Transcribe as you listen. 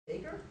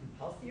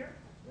healthier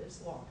and lives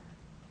longer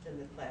than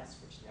the class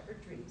which never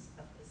dreams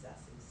of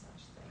possessing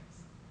such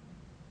things.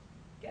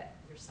 Get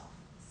yourself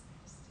a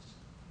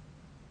statistician.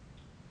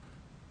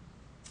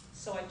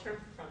 So I turn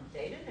from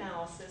data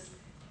analysis,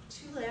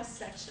 two last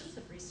sections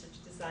of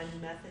research design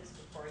and methods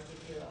before I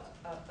give you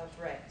a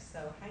break.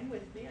 So hang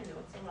with me, I know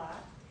it's a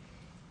lot.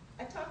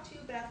 I talked to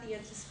you about the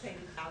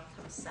anticipated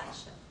outcome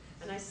section,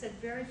 and I said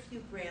very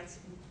few grants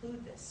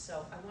include this,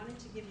 so I wanted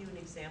to give you an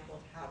example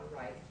of how to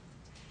write it.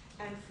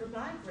 And for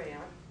my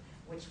grant,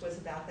 which was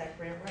about that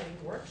grant writing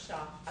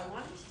workshop, I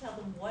wanted to tell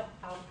them what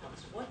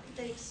outcomes, what could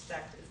they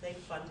expect if they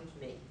funded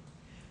me.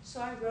 So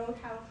I wrote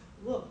how,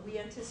 look, we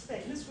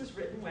anticipate, and this was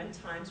written when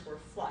times were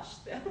flush,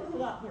 a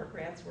lot more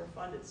grants were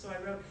funded. So I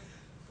wrote,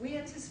 we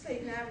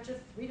anticipate an average of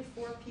 3 to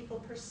 4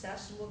 people per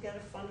session will get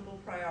a fundable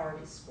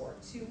priority score.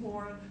 2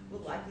 more will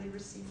likely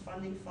receive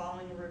funding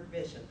following a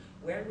revision.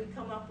 Where do we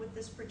come up with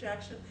this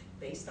projection?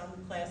 Based on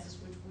the classes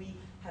which we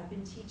have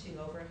been teaching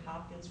over at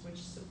Hopkins, which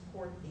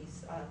support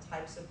these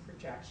types of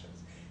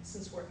projections.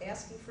 Since we're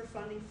asking for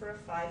funding for a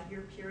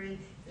 5-year period,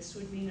 this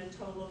would mean a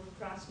total of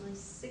approximately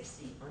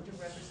 60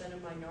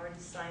 underrepresented minority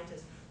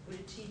scientists would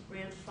achieve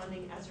grant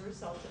funding as a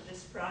result of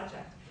this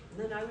project.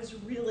 And then I was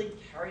really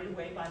carried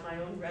away by my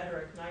own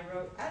rhetoric, and I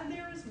wrote, and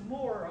there is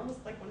more,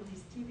 almost like one of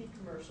these TV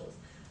commercials.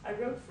 I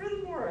wrote,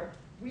 furthermore,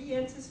 we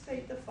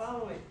anticipate the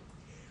following.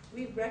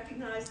 We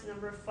recognize the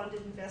number of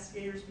funded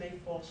investigators may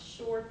fall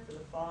short for the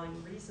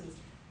following reasons.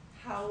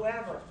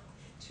 However,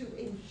 to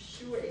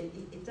ensure,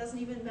 it doesn't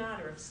even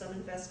matter if some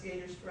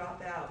investigators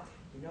drop out.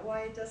 You know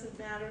why it doesn't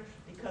matter?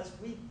 Because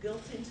we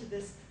built into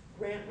this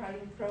grant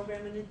writing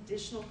program an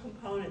additional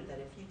component that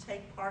if you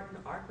take part in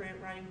our grant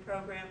writing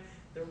program,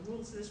 the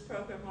rules of this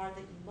program are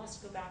that you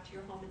must go back to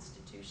your home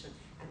institution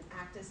and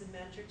act as a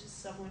mentor to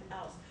someone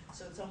else.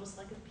 So it's almost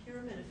like a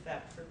pyramid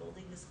effect for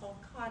building this whole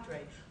cadre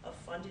of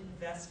funded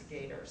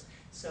investigators.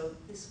 So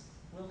this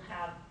will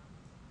have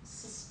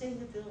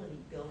sustainability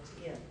built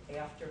in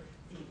after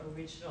the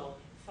original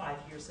 5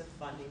 years of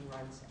funding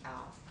runs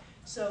out.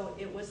 So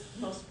it was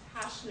the most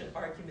passionate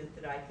argument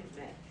that I could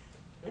make.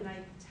 And I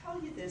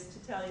tell you this to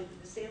tell you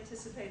that this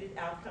anticipated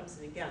outcomes,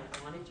 and again,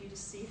 I wanted you to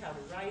see how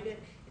to write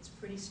it. It's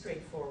pretty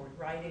straightforward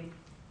writing.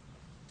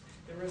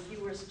 The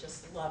reviewers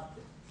just loved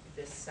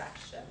this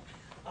section.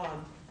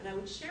 And I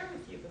would share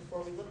with you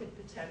before we look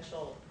at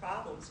potential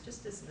problems,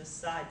 just as an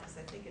aside, because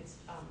I think it's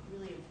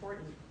really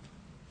important.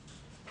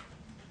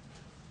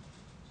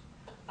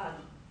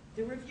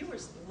 The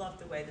reviewers loved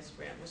the way this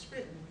grant was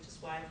written, which is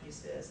why I've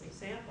used it as an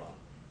example.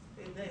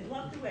 They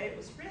loved the way it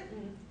was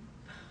written,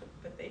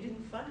 but they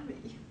didn't fund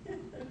me,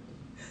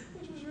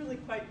 which was really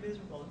quite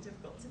miserable and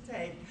difficult to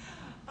take.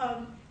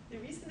 The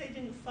reason they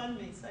didn't fund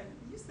me, so I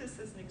use this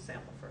as an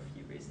example for a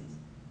few reasons.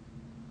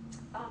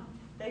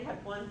 They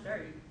had one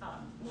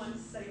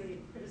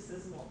salient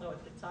criticism, although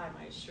at the time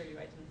I assure you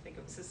I didn't think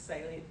it was a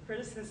salient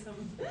criticism.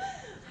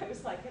 I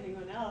was like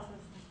anyone else. I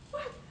was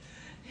like, what?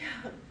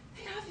 Yeah,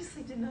 they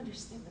obviously didn't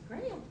understand the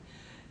grant.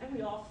 And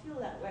we all feel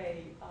that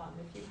way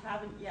if you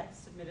haven't yet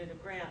submitted a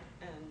grant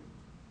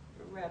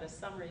and read a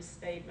summary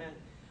statement.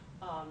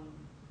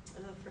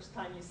 And the first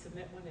time you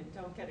submit one and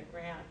don't get a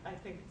grant, I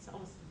think it's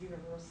almost a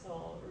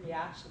universal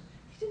reaction.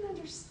 You didn't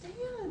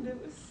understand. It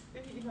was,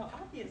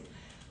 obvious.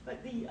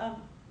 But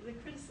the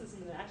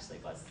criticism actually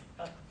was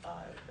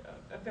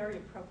a very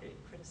appropriate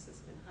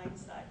criticism in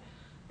hindsight.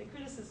 The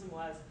criticism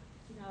was,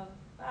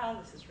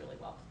 wow, this is really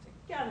well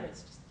put together.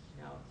 It's just,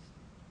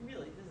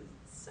 really, this is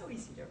so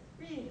easy to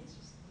read. It's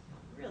just,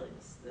 really,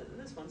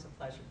 this one's a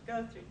pleasure to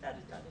go through. Da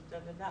da da da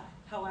da da.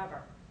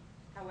 However,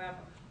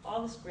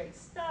 all this great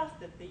stuff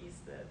that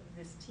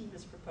this team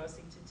is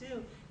proposing to do,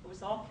 it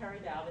was all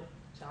carried out at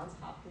Johns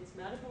Hopkins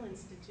Medical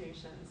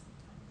Institutions.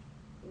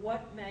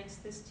 What makes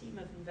this team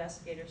of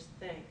investigators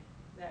think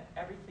that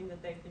everything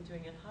that they've been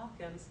doing at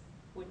Hopkins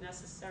would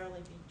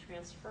necessarily be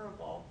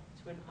transferable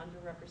to an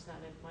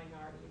underrepresented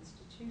minority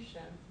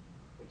institution,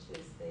 which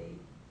is the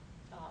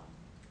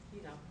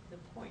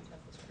point of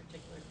this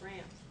particular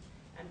grant.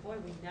 And boy,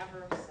 we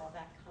never saw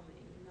that coming,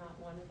 not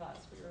one of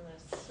us. We were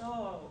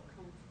so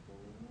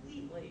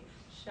completely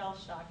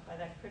shell-shocked by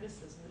that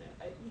criticism.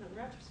 And in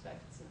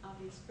retrospect, it's an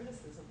obvious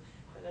criticism.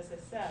 But as I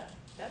said,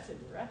 that's in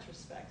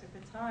retrospect. At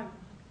the time,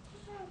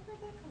 I'm like,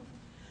 where'd that come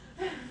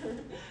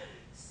from?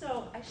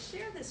 So I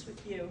share this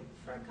with you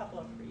for a couple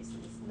of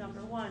reasons.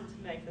 Number one, to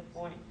make the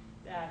point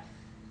that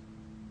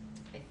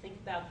I think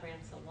about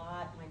grants a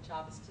lot. My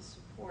job is to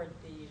support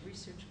the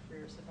research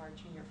careers of our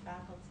junior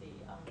faculty.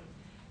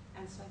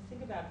 And so I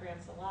think about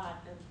grants a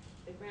lot. And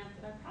the grant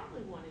that I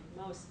probably wanted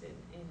most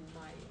in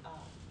my,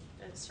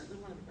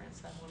 certainly one of the grants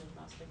that I wanted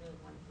most, I really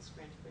wanted this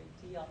grant a great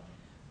deal,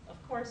 of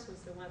course,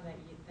 was the one that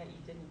you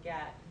didn't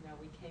get.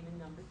 We came in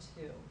number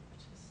 2,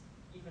 which is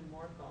even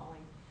more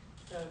galling.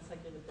 So it's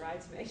like you're the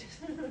bridesmaid.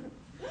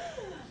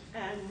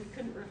 And we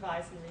couldn't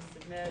revise and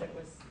resubmit. It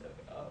was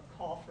a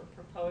call for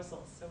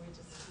proposals. So we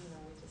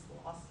just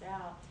lost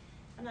out.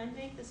 And I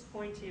make this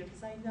point to you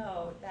because I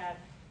know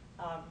that,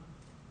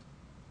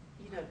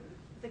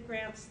 the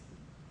grants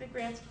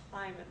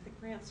climate, the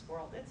grants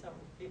world, it's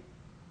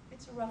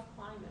a a rough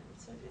climate.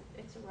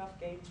 It's a rough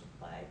game to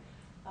play.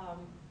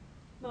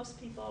 Most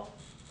people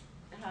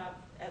have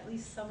at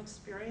least some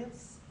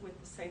experience with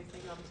the same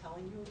thing I'm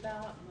telling you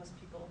about. Most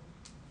people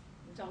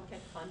don't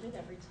get funded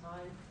every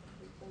time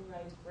they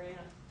write a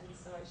grant, and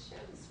so I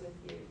share this with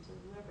you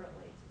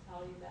deliberately to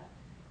tell you that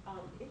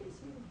it is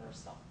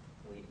universal.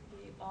 We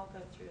all go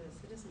through this.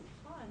 It isn't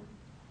fun,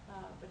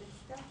 but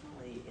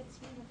it's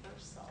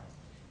universal.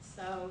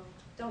 So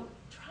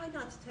try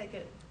not to take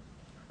it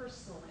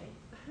personally.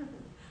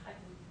 I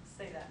can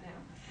say that now.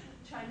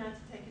 Try not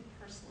to take it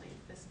personally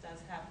if this does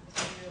happen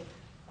to you.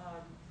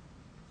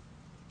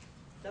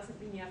 Doesn't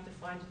mean you have to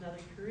find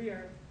another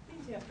career. It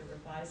means you have to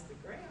revise the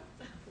grant.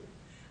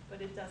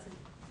 But it doesn't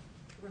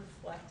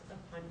reflect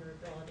upon your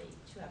ability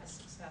to have a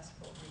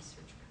successful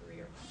research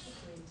career,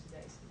 particularly in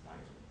today's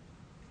environment.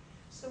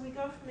 So we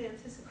go from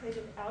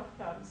anticipated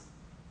outcomes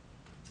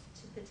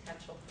to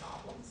potential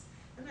problems.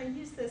 And I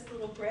use this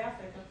little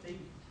graphic of the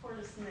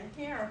tortoise and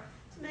the hare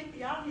to make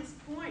the obvious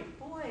point.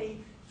 Boy,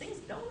 things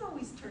don't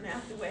always turn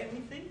out the way we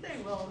think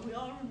they will. And we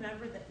all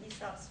remember that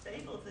Aesop's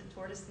fable of the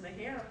tortoise and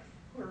the hare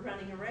who were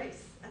running a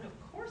race. And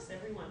of course,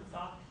 everyone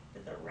thought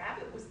that the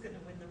rabbit was going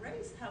to win the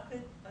race. How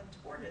could a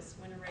tortoise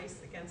win a race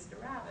against a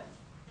rabbit?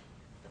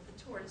 But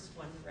the tortoise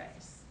won the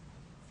race.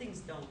 Things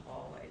don't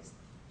always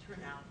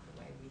turn out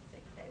the way we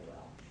think they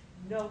will.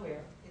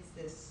 Nowhere is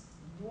this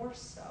more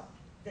so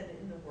than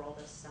in the world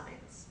of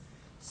science.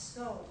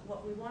 So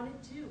what we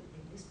want to do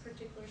in this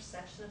particular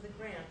section of the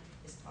grant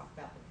is talk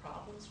about the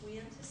problems we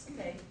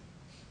anticipate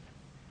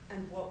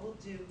and what we'll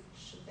do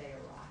should they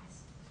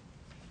arise.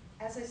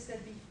 As I said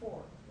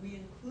before, we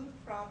include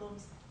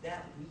problems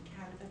that we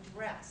can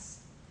address.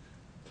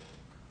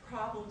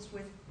 Problems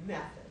with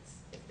methods.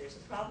 If there's a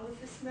problem with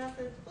this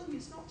method, we'll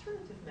use an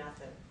alternative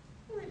method.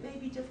 Well, it may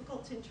be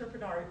difficult to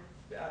interpret our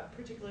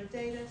particular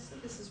data, so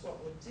this is what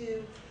we'll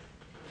do.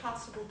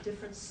 Possible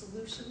different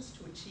solutions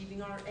to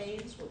achieving our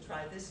aims. We'll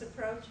try this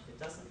approach. If it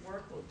doesn't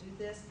work, we'll do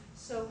this.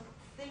 So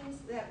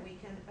things that we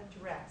can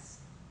address.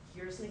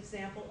 Here's an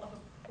example of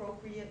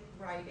appropriate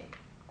writing.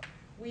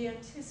 We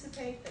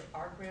anticipate that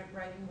our grant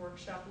writing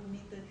workshop will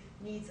meet the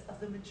needs of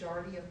the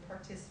majority of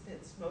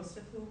participants, most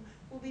of whom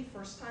will be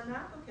first-time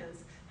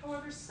applicants.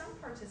 However, some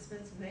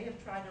participants may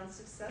have tried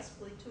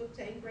unsuccessfully to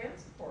obtain grant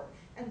support,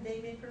 and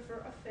they may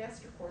prefer a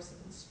faster course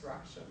of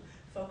instruction,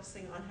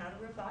 focusing on how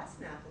to revise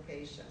an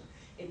application.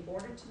 In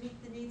order to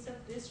meet the needs of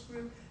this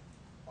group,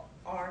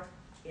 our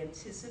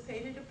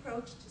anticipated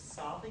approach to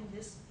solving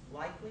this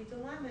likely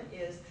dilemma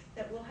is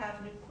that we'll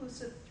have an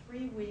inclusive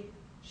 3-week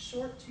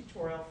short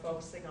tutorial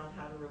focusing on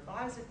how to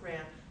revise a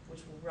grant, which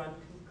will run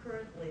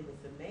concurrently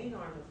with the main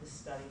arm of the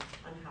study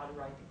on how to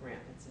write the grant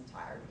in its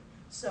entirety.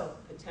 So,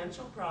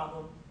 potential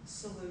problem,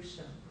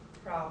 solution,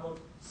 problem,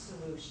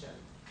 solution.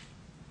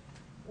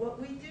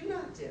 What we do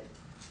not do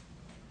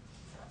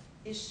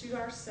is shoot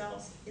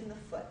ourselves in the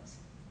foot.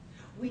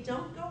 We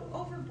don't go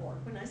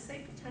overboard. When I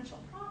say potential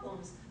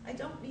problems, I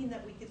don't mean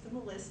that we give them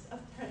a list of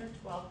 10 or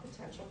 12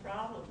 potential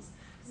problems.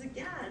 Because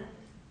again,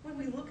 when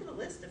we look at a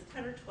list of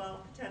 10 or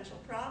 12 potential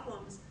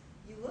problems,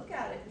 you look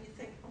at it and you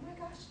think, oh my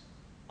gosh,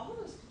 all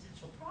those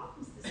potential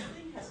problems, this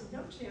thing has no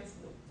chance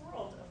in the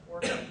world of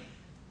working.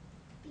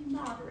 Be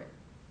moderate.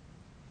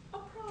 A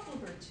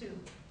problem or two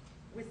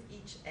with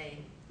each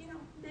aim. You know,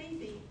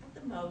 maybe at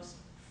the most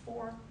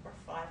 4 or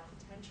 5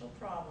 potential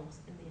problems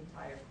in the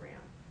entire grant.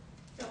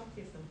 Don't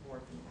give them more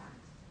than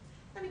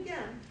that. And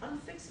again,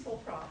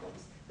 unfixable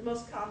problems. The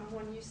most common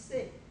one you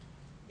see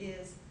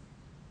is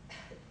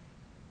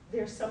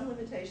there are some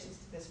limitations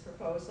to this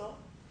proposal.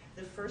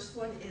 The first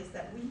one is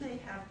that we may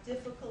have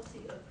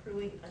difficulty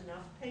accruing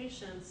enough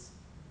patients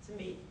to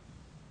meet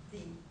the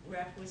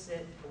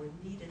requisite or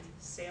needed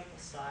sample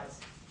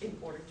size in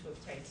order to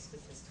obtain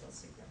statistical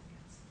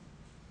significance.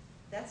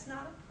 That's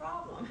not a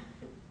problem.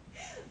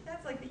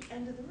 That's like the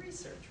end of the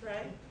research,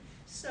 right?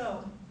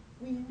 So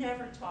we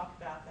never talk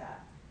about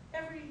that.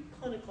 Every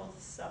clinical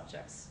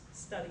subjects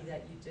study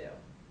that you do,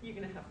 you're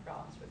going to have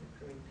problems with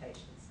accruing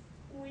patients.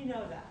 We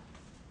know that.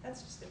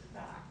 That's just a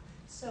fact.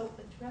 So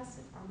address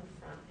it on the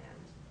front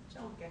end.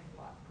 Don't get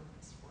caught on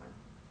this one.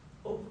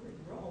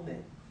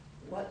 Over-enrollment.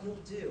 What you'll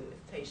do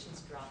if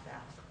patients drop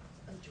out.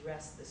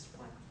 Address this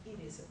one.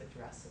 It is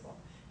addressable.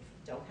 If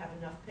you don't have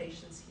enough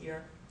patients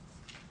here,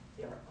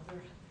 there are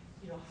other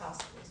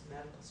hospitals,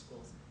 medical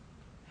schools.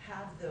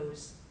 Have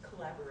those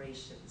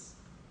collaborations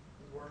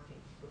working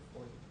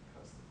before you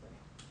propose the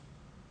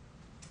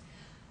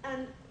grant.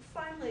 And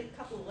finally, a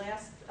couple of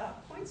last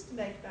points to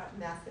make about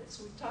methods.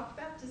 So we've talked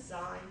about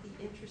design,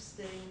 the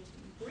interesting,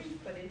 brief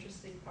but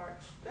interesting part.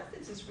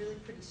 Methods is really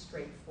pretty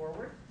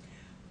straightforward.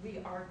 We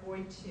are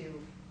going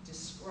to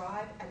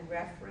describe and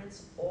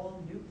reference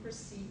all new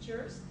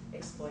procedures,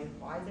 explain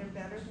why they're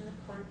better than the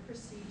current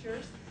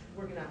procedures.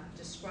 We're going to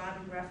describe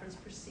and reference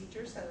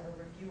procedures that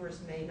our reviewers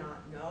may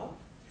not know.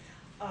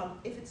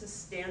 If it's a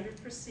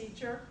standard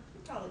procedure,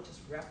 you probably just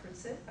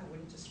reference it. I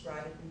wouldn't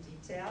describe it in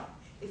detail.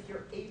 If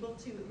you're able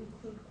to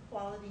include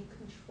quality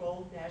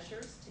control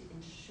measures to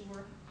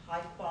ensure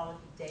high quality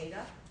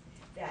data,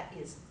 that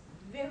is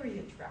very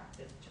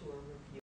attractive to a